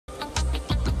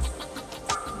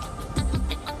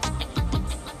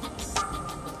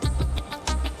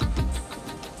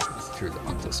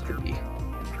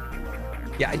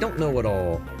Yeah, I don't know what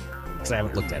all, because I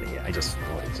haven't looked at it yet. I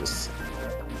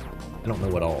don't know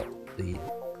what all the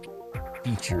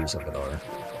features of it are.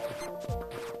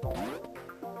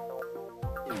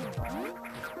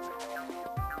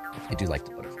 I do like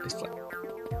the butterflies flag.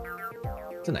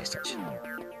 It's a nice touch.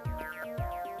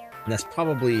 And that's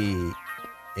probably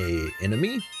a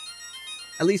enemy.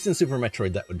 At least in Super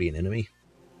Metroid, that would be an enemy.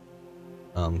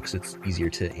 Because it's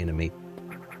easier to animate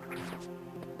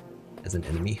as an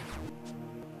enemy.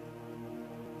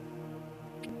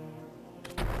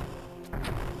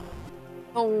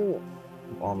 Oh,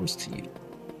 bombs to you.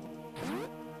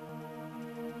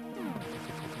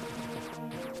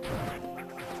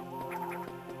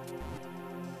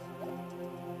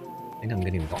 I think I'm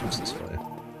getting bombs this way.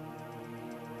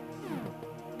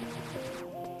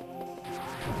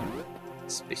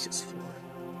 Spacious floor.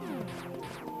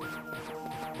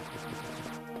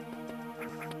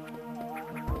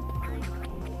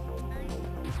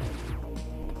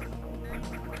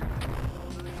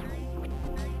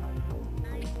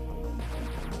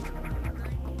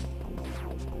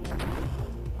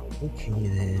 Okay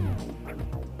then.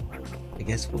 I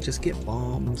guess we'll just get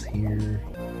bombs here.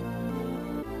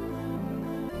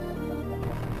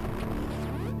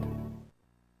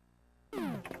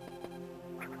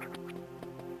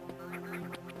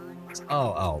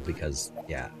 Oh, because,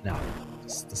 yeah, no,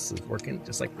 this is working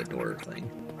just like the door thing.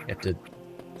 You have to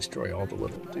destroy all the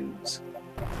little dudes.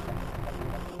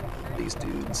 These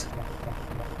dudes. Is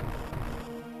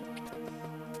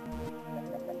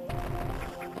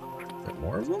there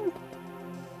more of them?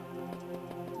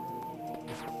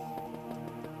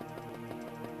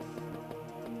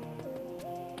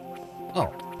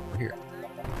 Oh, we're here.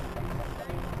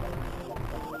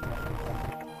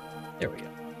 There we go.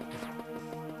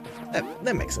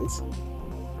 That makes sense.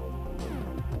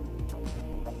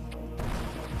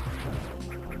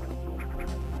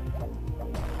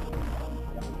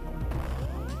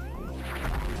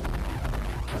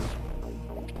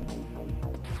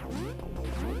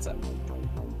 What's up?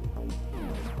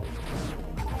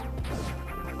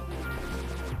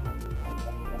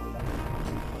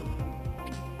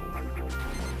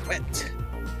 Wet.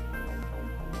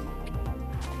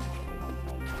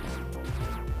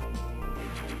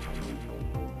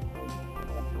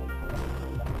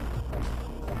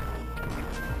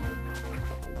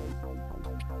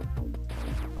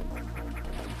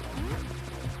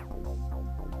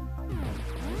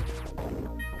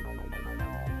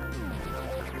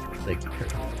 Thank you.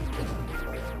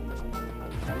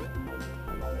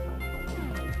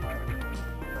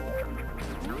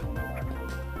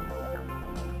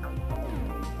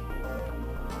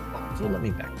 Oh, so let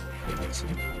me back.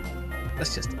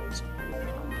 Let's just do this.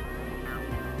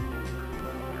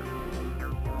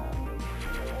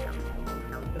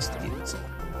 Just eat this all.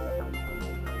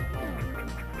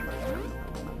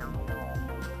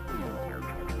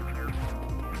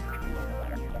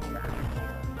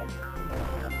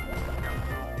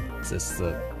 This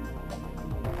the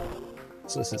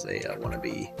so this is a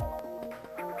wannabe.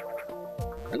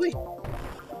 Really?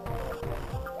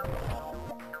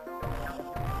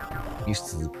 Used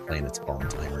to playing its bomb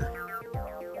timer.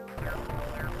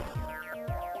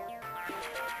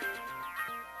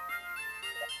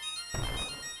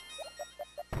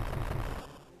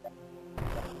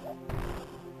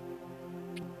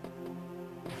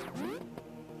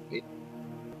 Wait.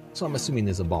 So I'm assuming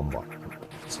there's a bomb block.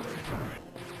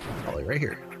 Probably right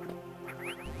here.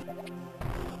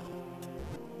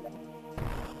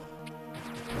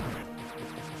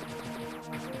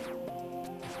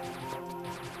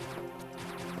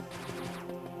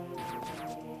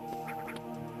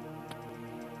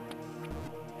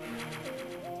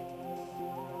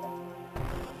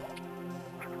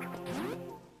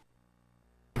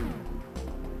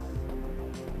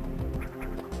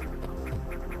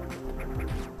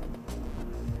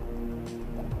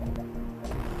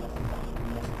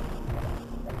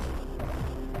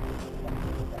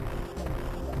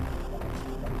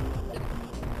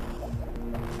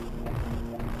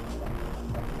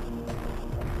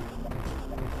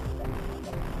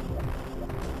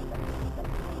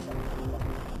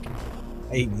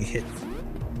 I hit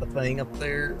the thing up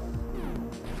there.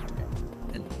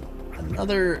 And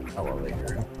another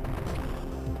elevator.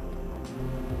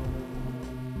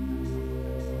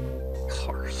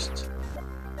 Karst.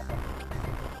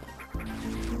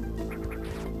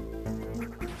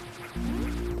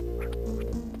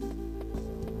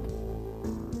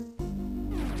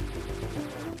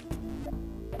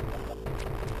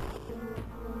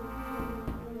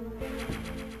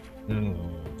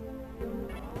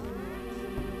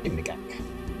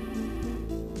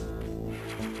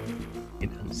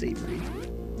 unsavory.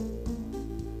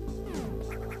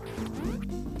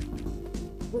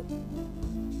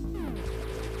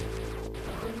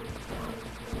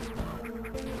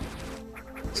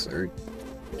 Sir.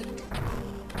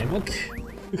 Handbook.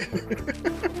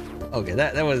 Okay,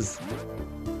 that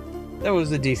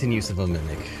was a decent use of a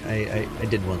mimic. I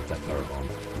did want that power bomb.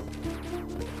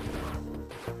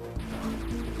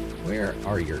 Where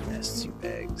are your nests, you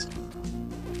bags?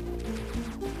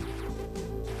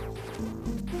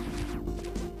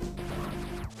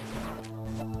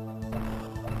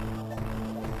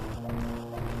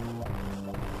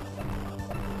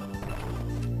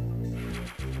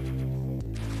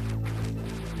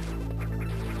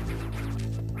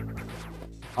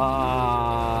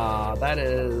 That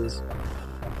is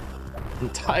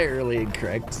entirely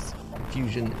incorrect.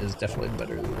 Fusion is definitely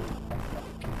better than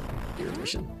Zero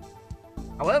Mission.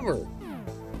 However,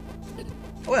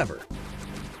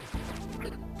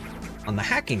 on the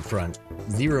hacking front,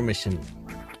 Zero Mission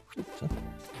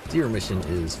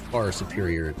is far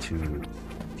superior to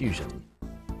Fusion.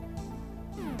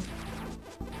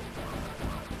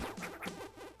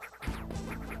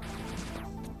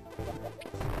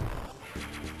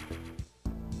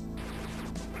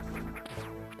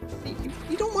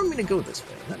 You don't want me to go this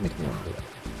way. That makes me want to do that.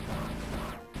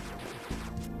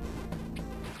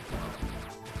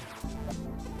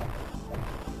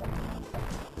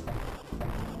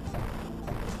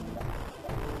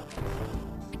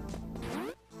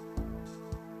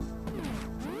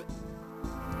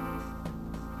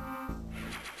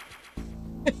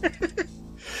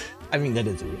 I mean, that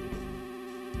is weird.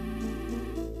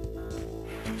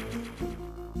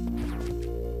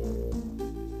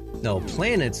 No,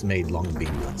 planets made Long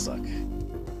Beam not suck.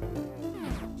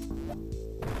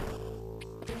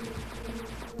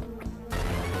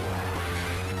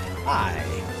 Hi.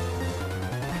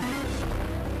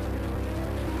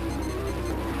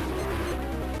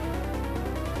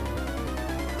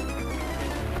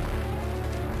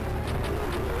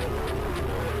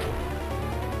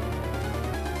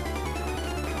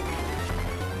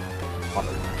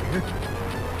 Water here.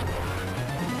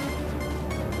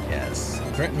 Yes,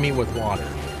 threaten me with water.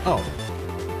 Oh.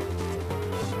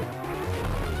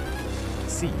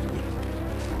 See.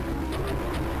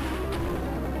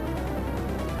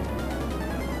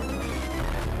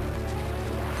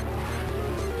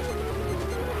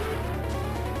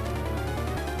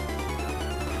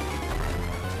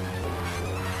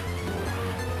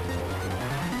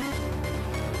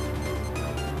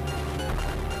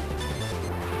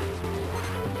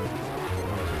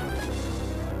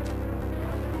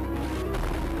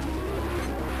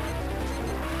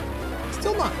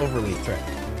 Still not overly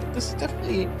threatening. This is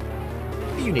definitely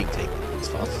a unique take on this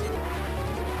boss.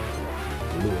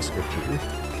 Lewis script here.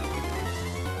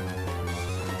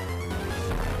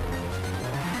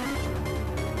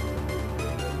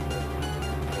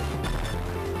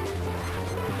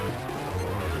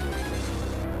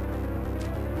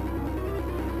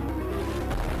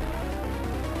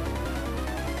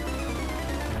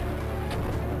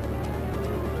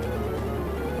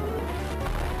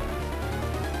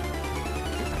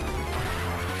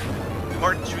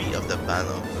 Part 3 of the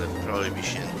Battle of the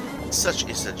Prohibition. Such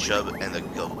is the job and the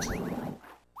goat.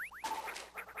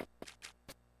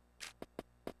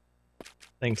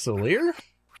 Thanks, O'Lear.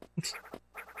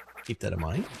 Keep that in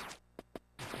mind.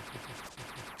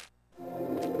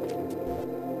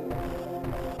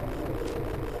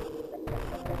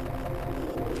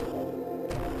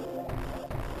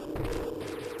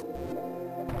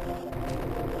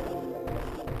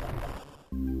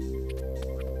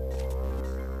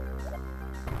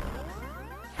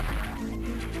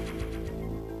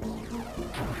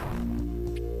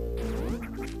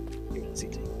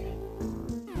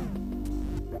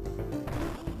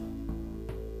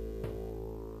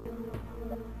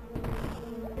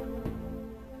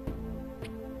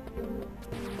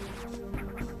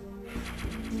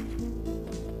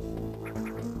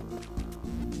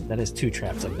 That is 2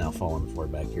 traps I've now fallen for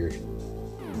back here.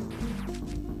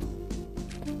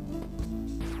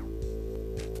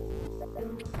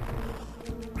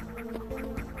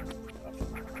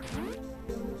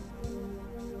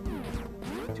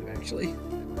 Two actually.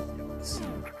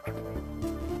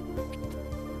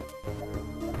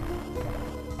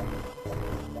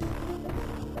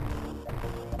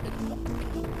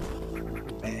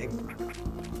 Bag.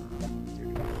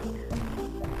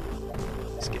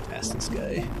 Let's get past this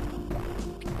guy.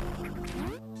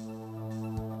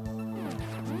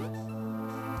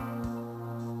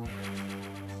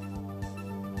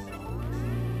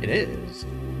 It is.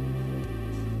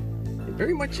 It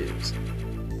very much is.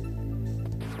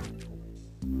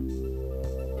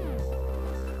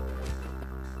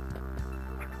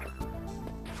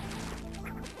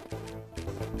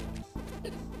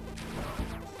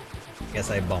 Guess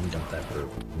I bomb jumped that for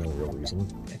no real reason.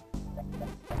 Okay.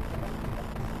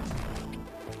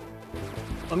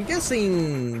 I'm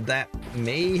guessing that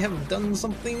may have done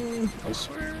something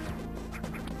elsewhere.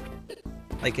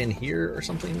 Like in here or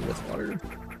something with water.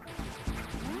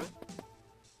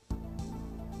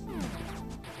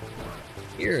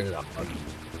 Here's a bug.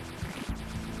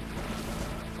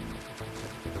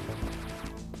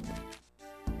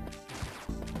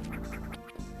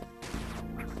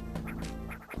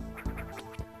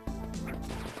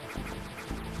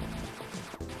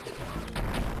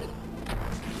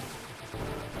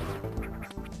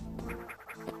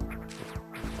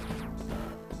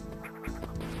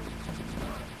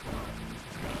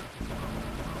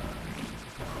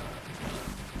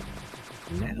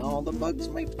 Now the bugs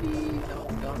might be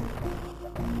gone.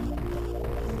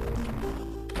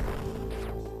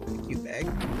 Thank you, bag.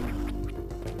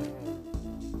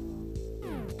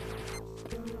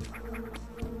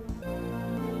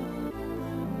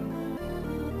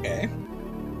 Okay.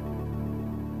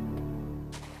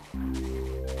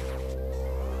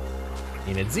 I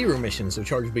mean, it's zero mission, so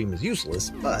charge beam is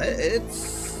useless, but it's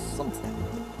something.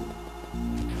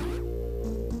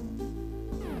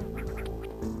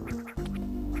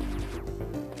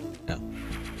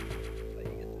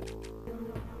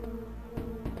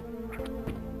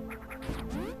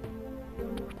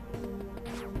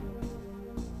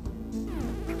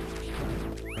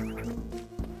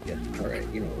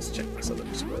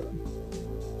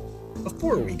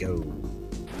 Before we go,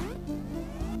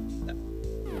 no.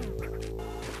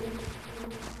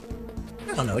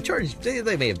 I don't know. Charge.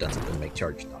 They may have done something to make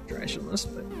charge not trash on this,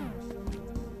 but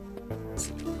let's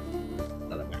see.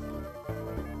 Another map.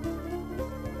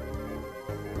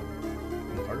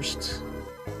 First.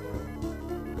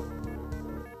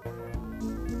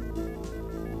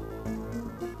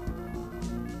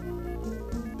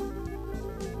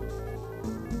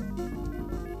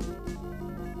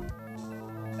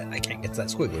 I can't get to that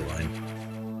squiggly line.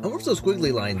 I wonder if those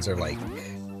squiggly lines are like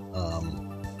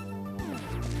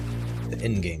the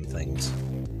in-game things.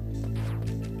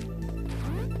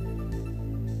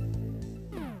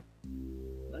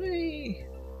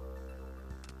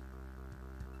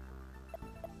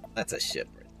 That's a ship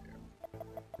right there.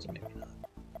 So maybe not.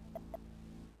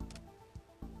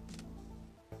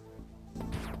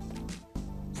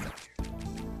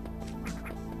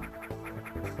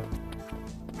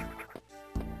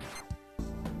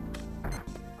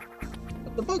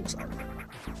 The bugs are.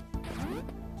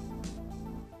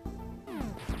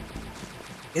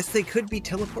 Guess they could be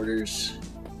teleporters.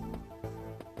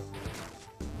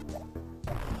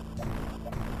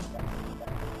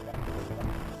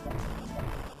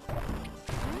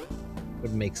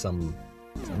 Would make some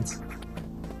sense.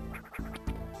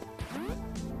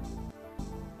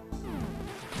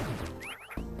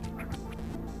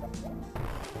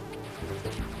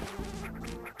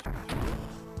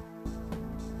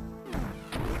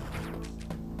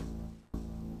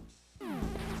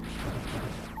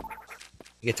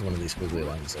 Get to one of these squiggly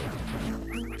lines, though.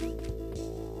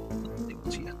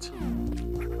 Not yet.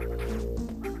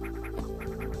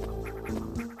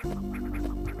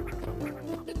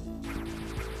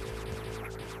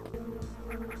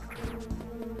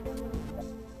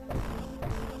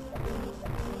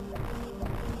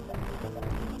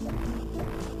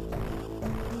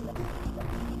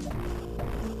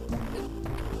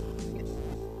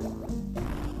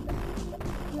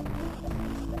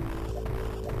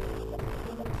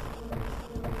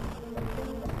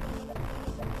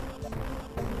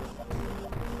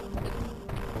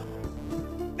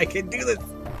 I can do this!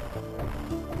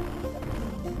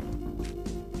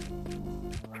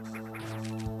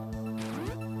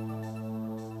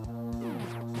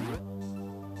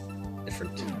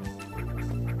 Different.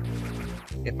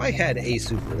 If I had a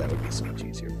super, that would be so much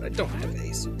easier, but I don't have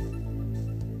a super.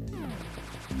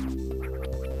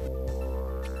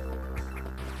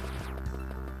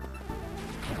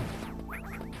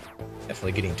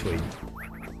 Definitely getting to a...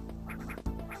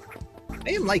 I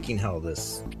am liking how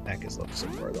this pack is looking so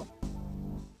far, though.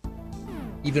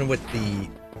 Even with the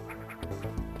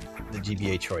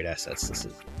GBA Metroid assets, this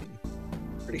is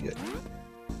pretty good.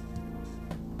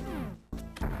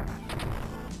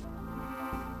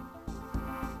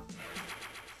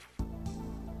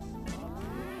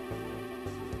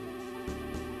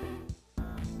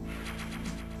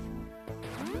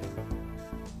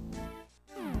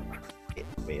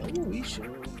 Well, we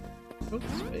should go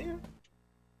this way.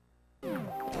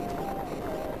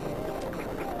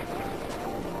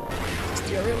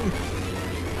 DRM.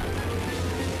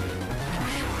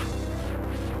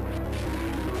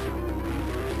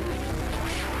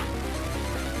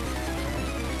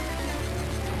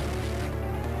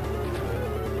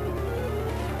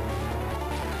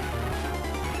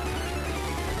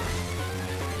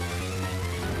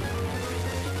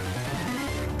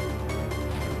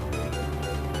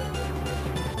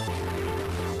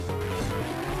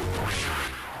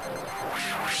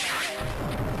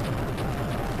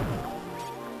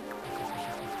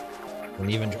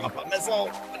 even drop a missile.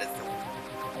 What is this?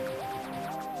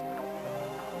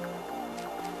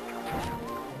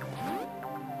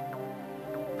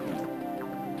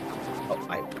 Oh,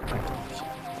 I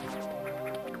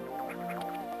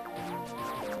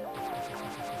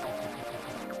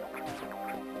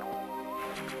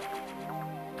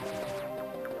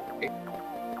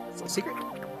It's a secret.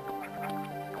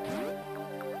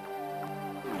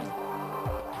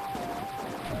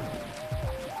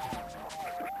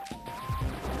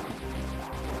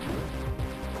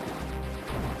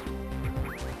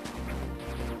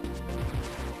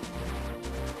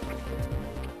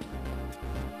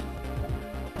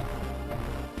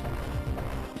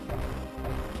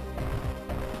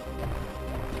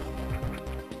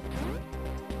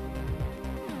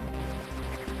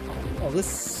 Oh,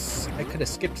 this... I could have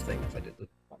skipped thing if I did this.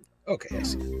 Okay, I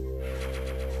see.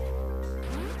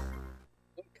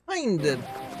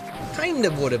 Kind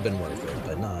of would have been worth it,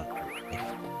 but not really.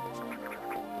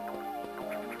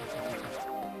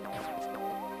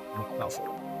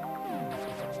 Mouthful.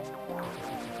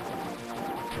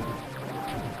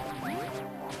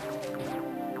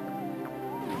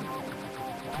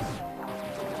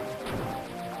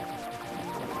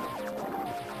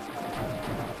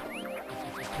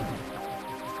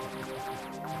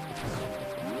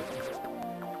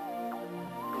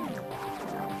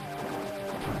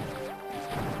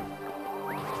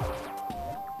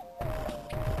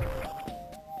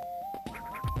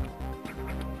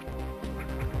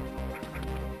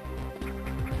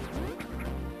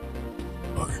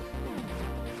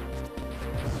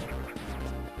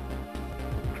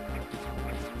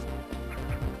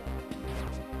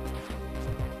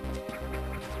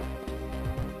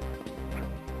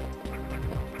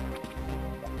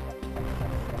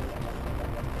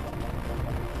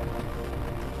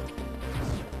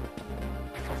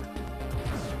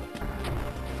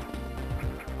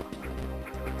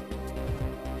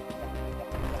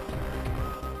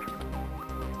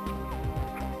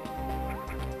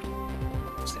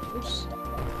 Samus.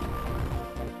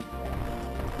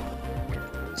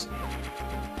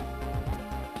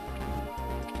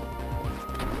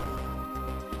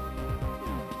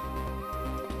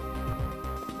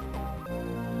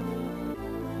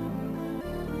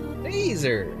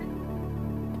 Laser.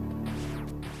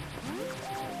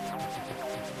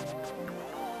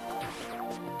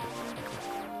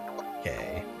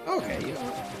 Okay. Okay. You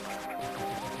know.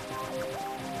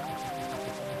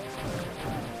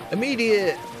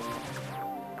 Immediate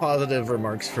positive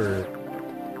remarks for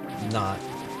not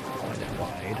going it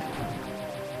wide.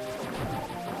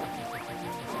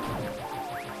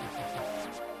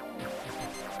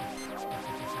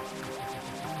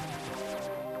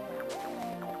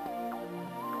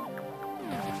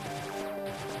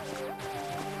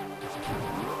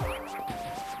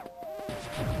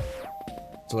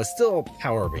 So it's still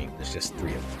power beam, there's just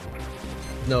 3 of them.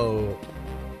 No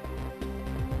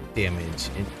damage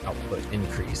in output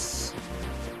increase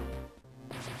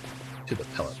to the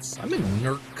pellets. I'm in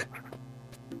Nerk.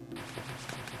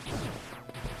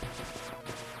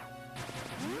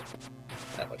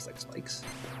 That looks like spikes.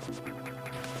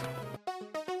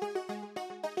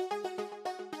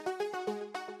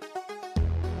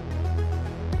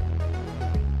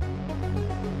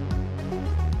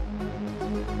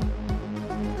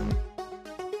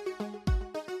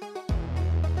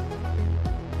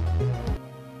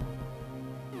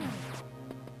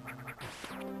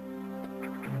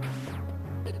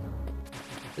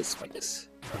 Spikes.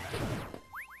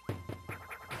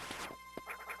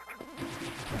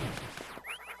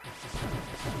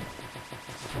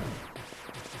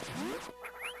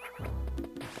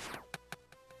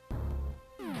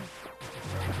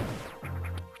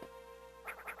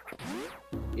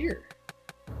 Here.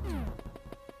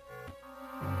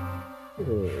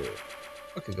 Ooh.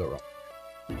 What could go wrong?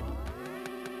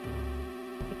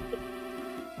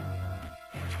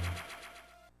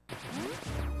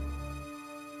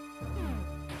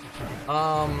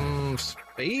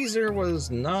 Phaser was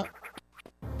not,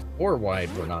 or Wide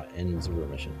were not in Zero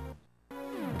Mission.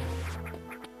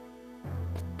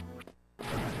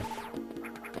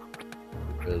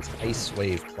 It was Ice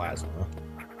Wave Plasma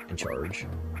in charge.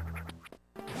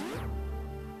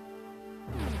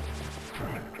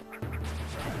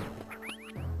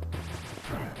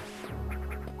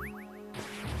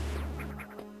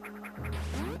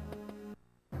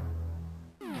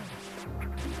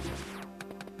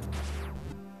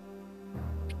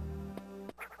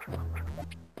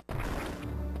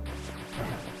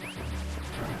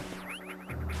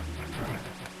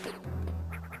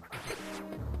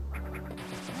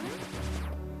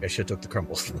 I should have took the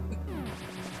crumbles.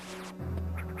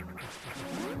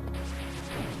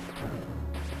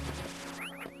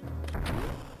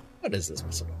 What is this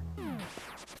missile?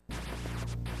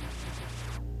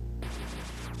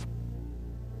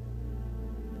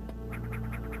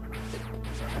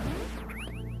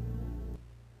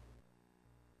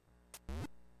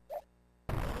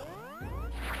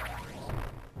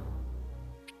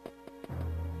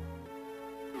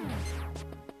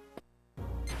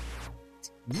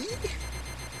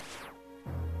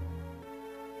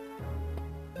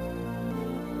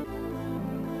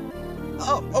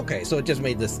 Oh, okay, so it just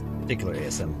made this particular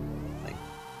ASM thing.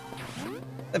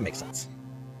 That makes sense.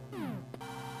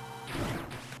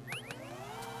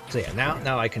 So yeah,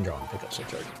 now I can draw and pick up Soul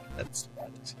Charge. That's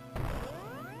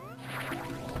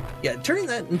yeah, turning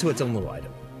that into its own little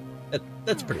item.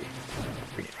 That's pretty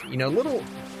you know, little.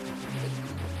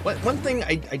 One thing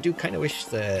I do kind of wish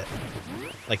that,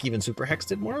 like, even Super Hex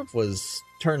did more of was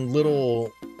turn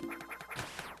little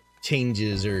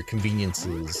changes or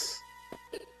conveniences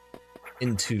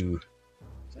into.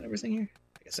 Is that everything here?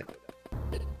 I guess I can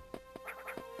do that.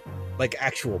 Like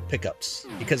actual pickups,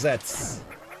 because that's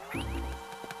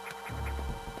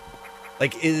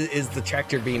like, is the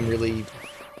tractor beam really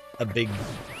a big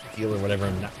deal or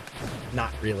whatever?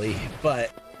 Not really,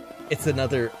 but it's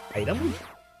another item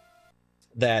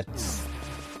that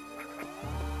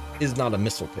is not a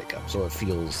missile pickup, so it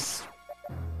feels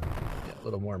a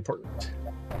little more important.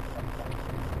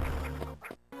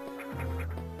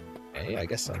 Okay, I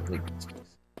guess I'll leave this place.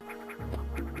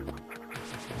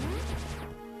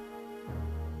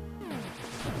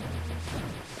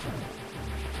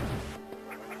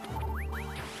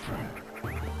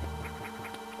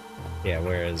 Yeah,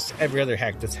 whereas every other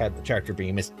hack that's had the tractor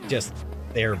beam is just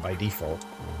there by default.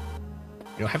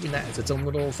 You know, having that as its own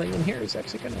little thing in here is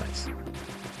actually kind of nice.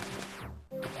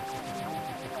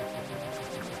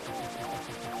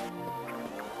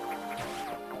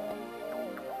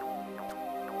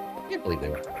 I can't believe they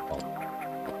went that far.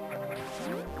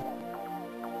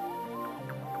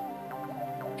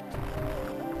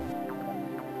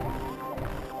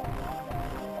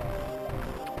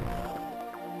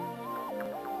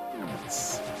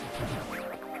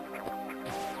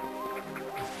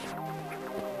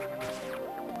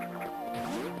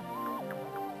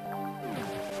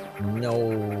 No,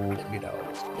 you know,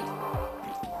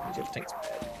 just takes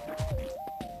bad.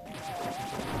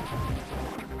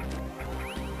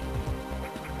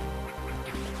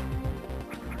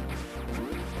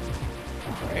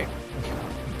 Alright,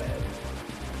 bad.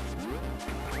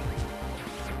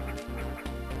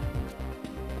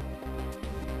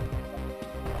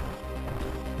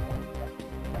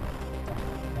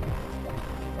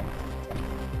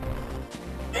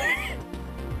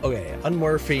 Okay,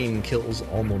 unmorphing kills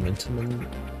all momentum in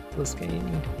this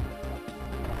game.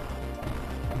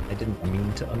 I didn't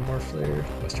mean to unmorph there.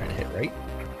 I was trying to hit right.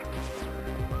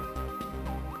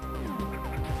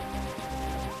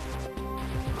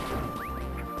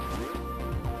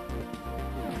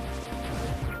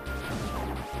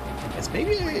 Guess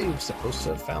maybe I'm supposed to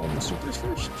have found the supers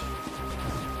first.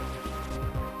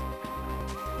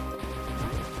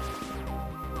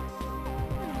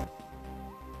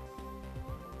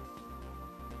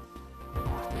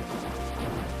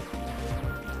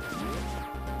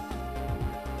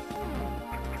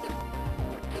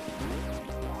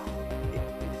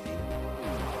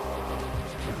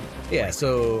 Yeah,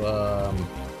 so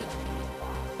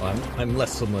well, I'm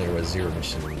less familiar with zero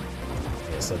mission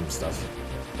ASM stuff.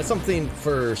 But something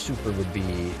for super would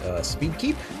be speed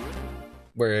keep,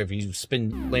 where if you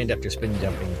land after spin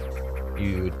jumping,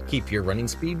 you keep your running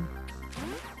speed.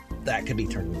 That could be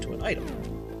turned into an item.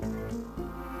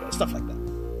 Stuff like that.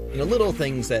 You know, little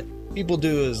things that people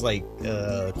do as like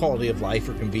quality of life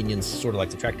or convenience, sort of like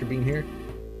the tractor beam here.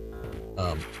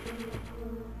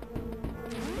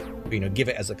 You know, give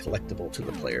it as a collectible to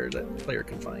the player that the player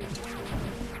can find.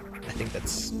 I think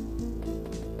that's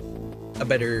a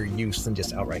better use than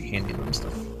just outright handing them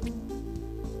stuff.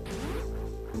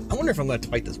 I wonder if I'm going to have to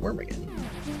fight this worm again.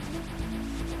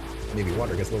 Maybe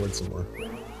water gets lowered some more.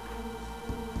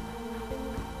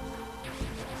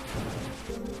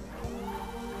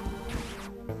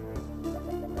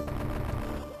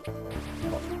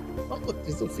 Oh look,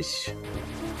 there's little fish.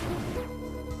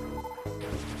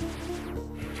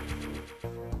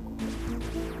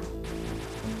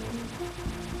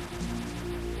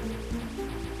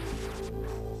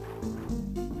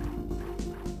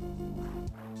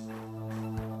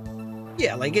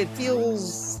 Yeah, like it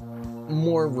feels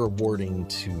more rewarding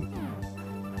to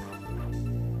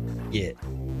get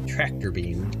tractor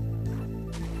beam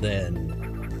than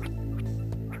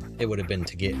it would have been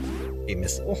to get a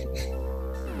missile.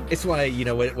 It's why, you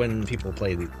know, when people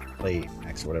play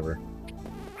Max or whatever,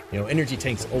 You know, energy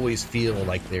tanks always feel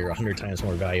like they're 100 times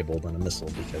more valuable than a missile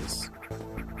because,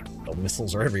 well,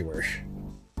 missiles are everywhere.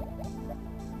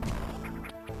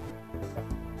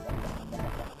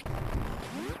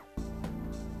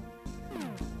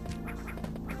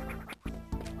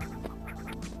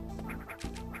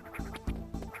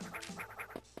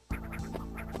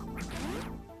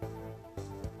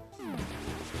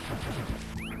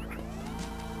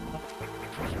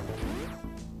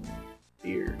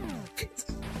 Here.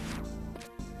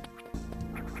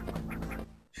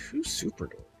 Two super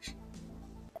doors.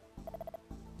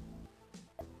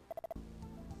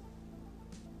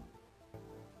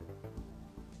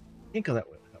 Can't go that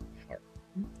way without my heart.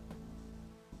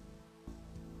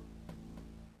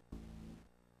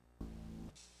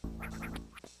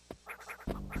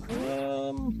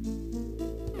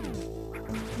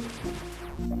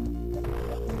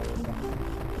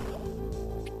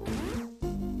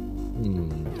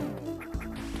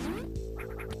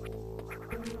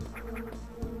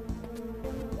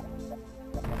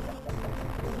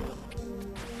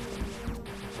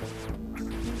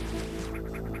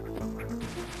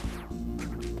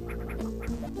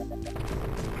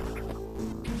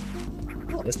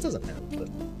 Oh, this doesn't have the...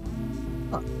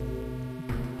 Huh.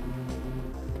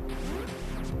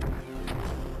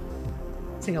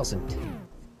 Anything else in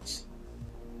tables?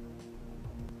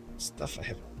 Stuff I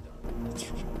haven't done. That's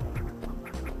for sure.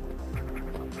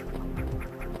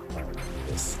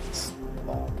 This is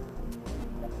all.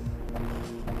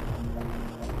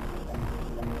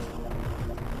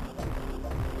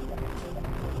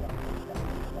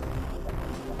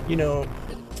 You know,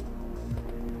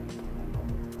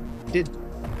 I did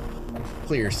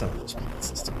clear some of those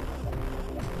pieces too.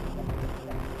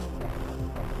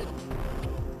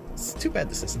 It's too bad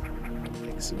this isn't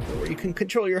like Super, where you can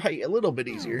control your height a little bit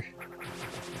easier.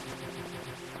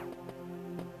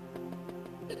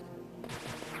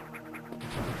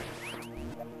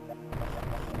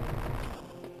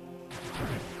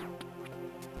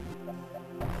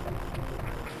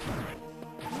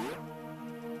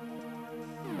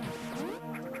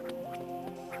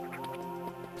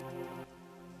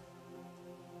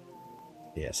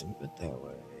 Yes, I'm good that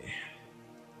way.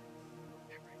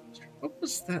 What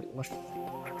was that left?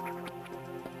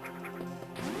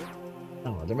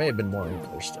 Oh, there may have been more in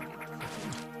course. How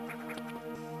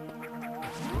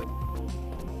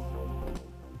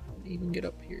do you even get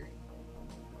up here?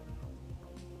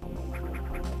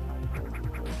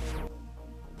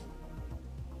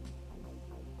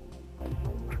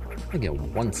 I get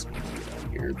one speed to get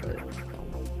up here, but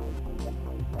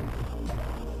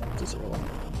does it roll?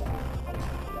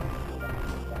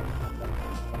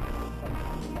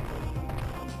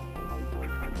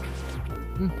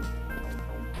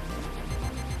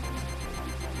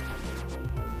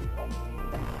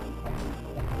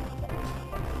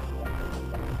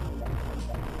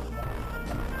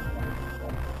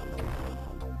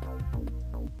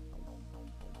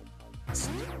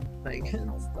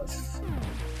 Stuff.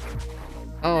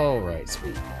 Oh, right,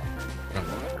 sweet. I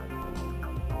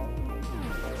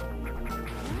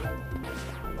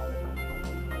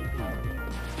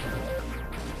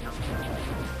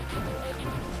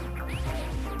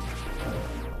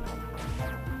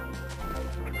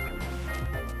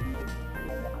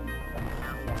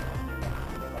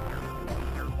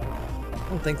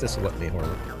don't think this will let me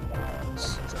horror.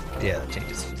 Yeah, that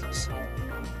changes physics.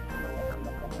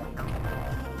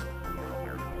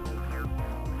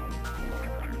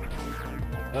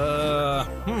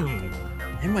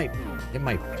 It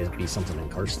might just be something in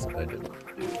Karsten that I didn't do.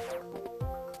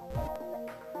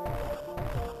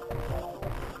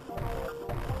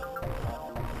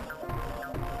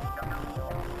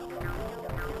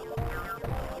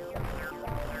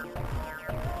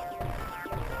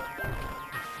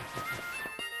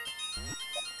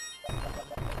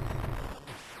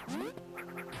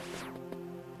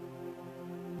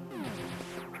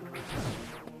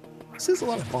 This is a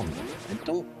lot of fun. I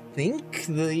don't think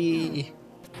the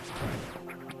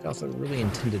also really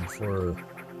intended for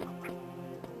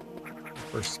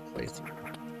first playthrough.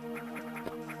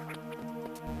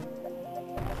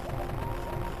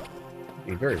 I'd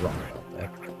be very wrong about that.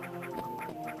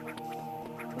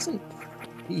 Doesn't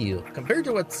feel, compared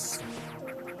to what's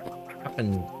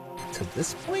happened to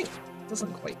this point, it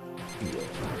doesn't quite feel.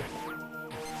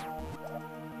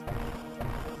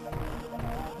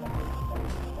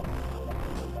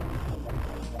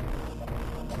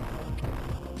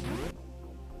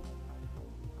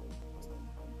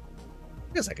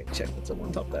 I guess I can check what's up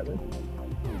on top of that then.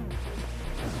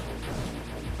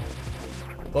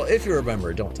 Well, if you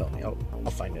remember, don't tell me. I'll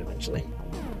find it eventually.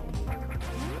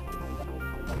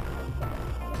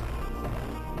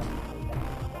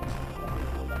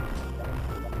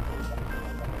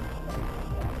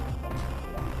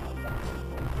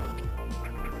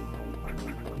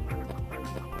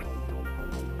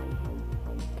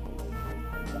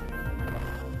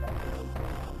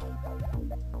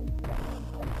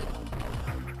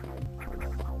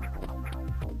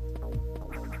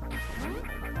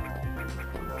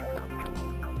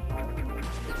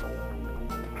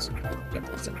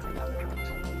 lesson from that point.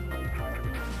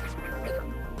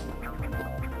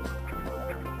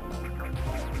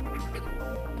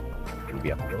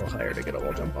 Maybe up a little higher to get a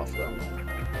wall jump off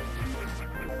though.